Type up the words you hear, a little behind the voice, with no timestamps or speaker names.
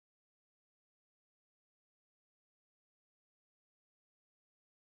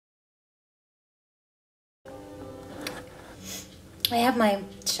I have my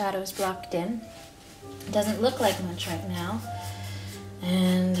shadows blocked in. It doesn't look like much right now.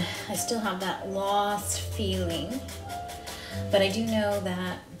 And I still have that lost feeling. But I do know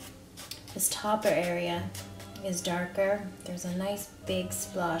that this topper area is darker. There's a nice big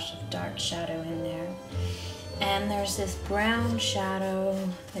splash of dark shadow in there. And there's this brown shadow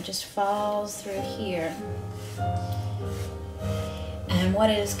that just falls through here. And what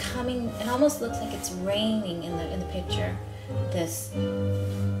is coming, it almost looks like it's raining in the picture. This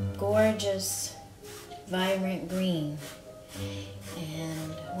gorgeous, vibrant green.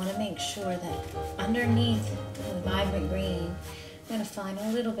 And I want to make sure that underneath the vibrant green, I'm going to find a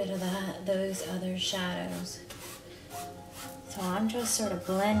little bit of those other shadows. So I'm just sort of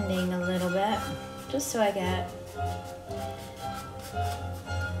blending a little bit, just so I get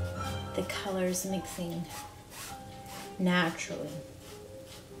the colors mixing naturally.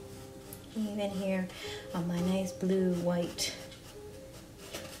 Even here on my nice blue, white.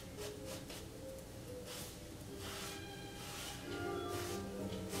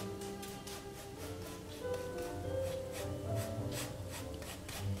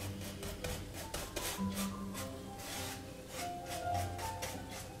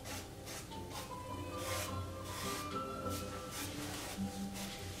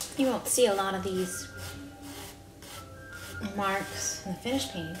 You won't see a lot of these marks in the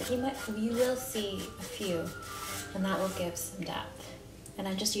finished painting, but you will see a few, and that will give some depth. And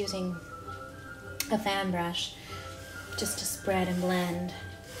I'm just using a fan brush just to spread and blend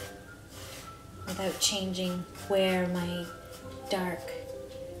without changing where my dark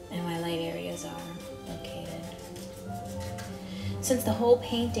and my light areas are located. Since the whole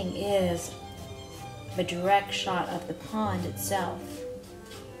painting is a direct shot of the pond itself,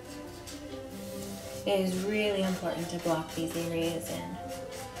 it is really important to block these areas in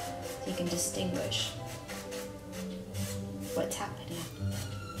so you can distinguish what's happening.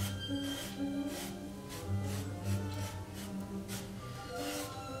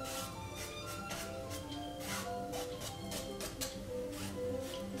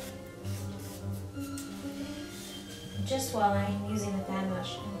 Just while I'm using the fan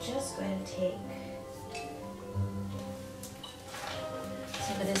brush, I'm just going to take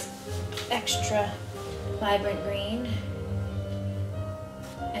some of this extra vibrant green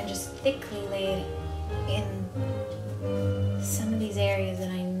and just thickly lay it in some of these areas that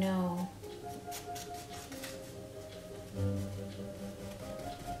I know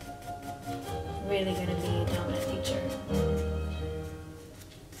really going to be a dominant feature.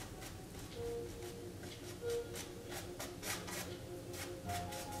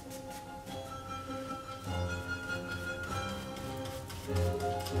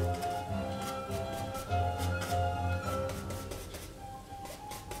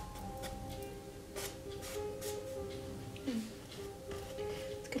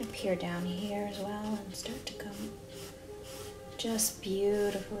 Appear down here as well and start to come just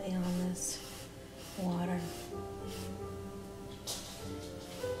beautifully on this water.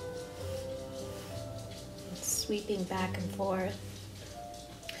 It's sweeping back and forth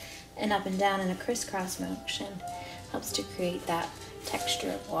and up and down in a crisscross motion helps to create that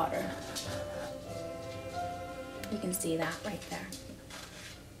texture of water. You can see that right there.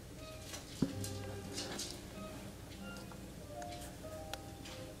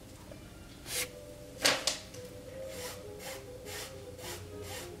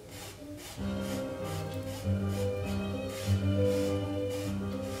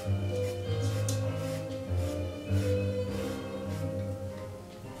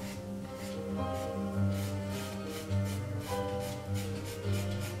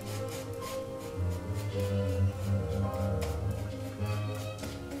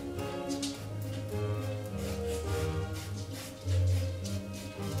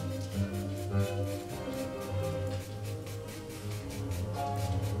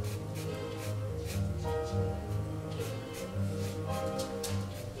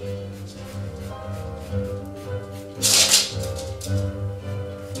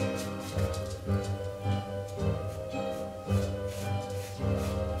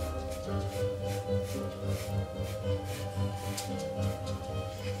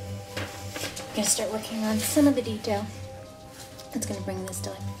 I'm going to start working on some of the detail that's going to bring this to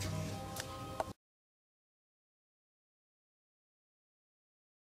life.